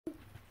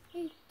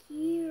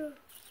You.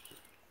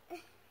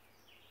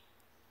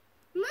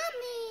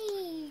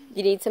 Mommy!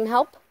 You need some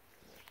help?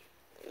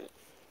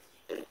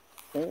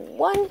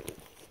 1,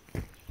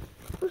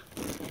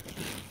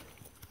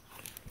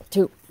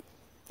 2.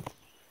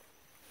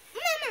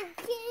 Mama!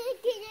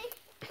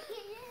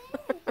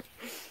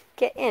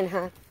 Get in,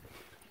 huh?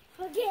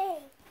 Okay.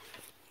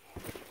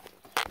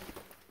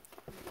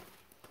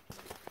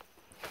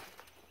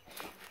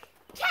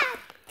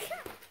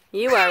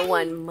 You are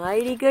one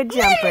mighty good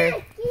jumper.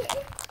 Mama!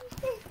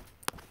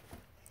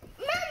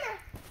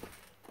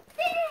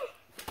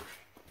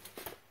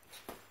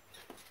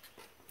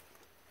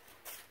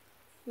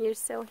 You're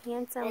so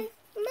handsome.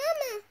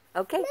 Mama!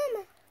 Okay,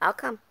 Mama! I'll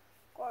come.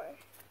 Boy.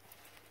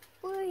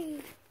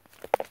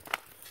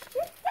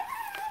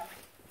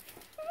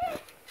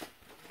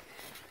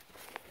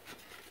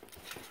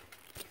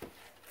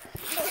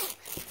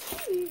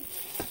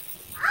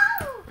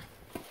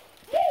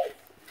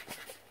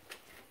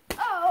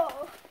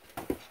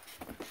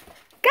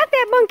 Got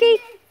that monkey.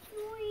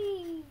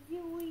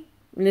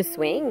 In the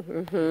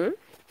swing.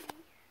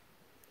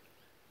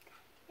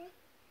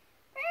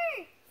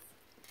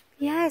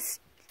 Yes,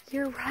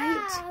 you're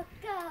right.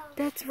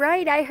 That's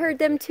right. I heard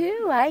them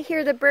too. I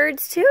hear the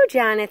birds too,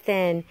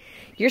 Jonathan.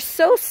 You're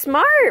so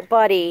smart,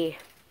 buddy.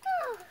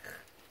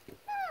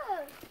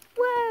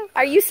 Whoa.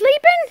 Are you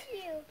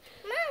sleeping?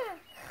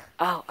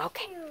 Oh,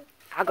 okay.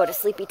 I'll go to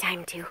sleepy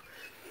time too.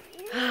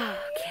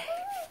 Okay.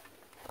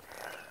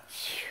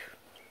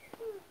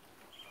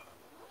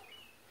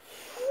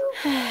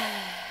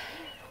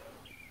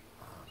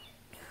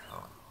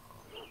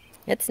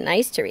 It's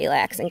nice to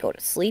relax and go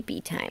to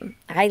sleepy time.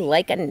 I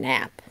like a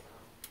nap.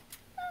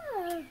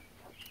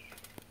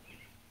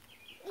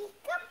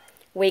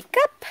 Wake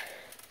up.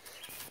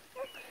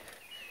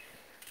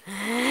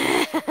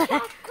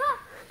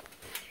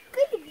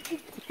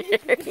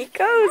 There he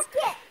goes.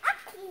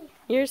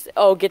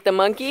 Oh, get the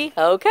monkey?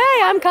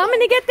 Okay, I'm coming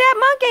to get that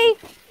monkey.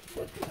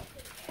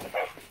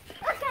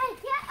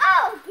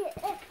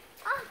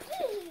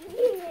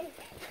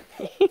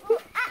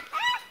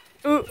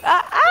 Ooh,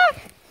 ah, ah.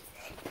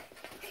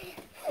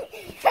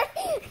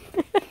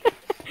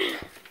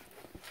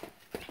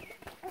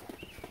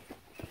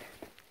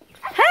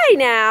 Hey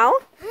now,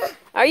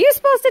 are you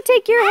supposed to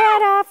take your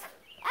hat off?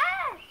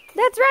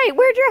 That's right,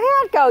 where'd your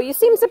hat go? You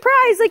seem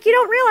surprised like you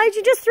don't realize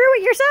you just threw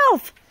it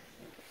yourself.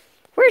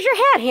 Where's your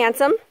hat,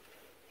 handsome?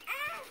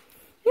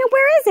 Yeah,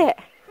 where is it?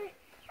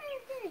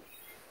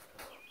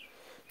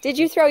 Did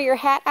you throw your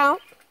hat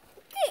out?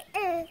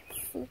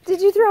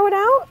 Did you throw it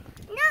out?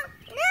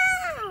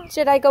 No.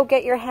 Should I go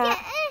get your hat?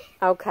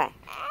 Okay.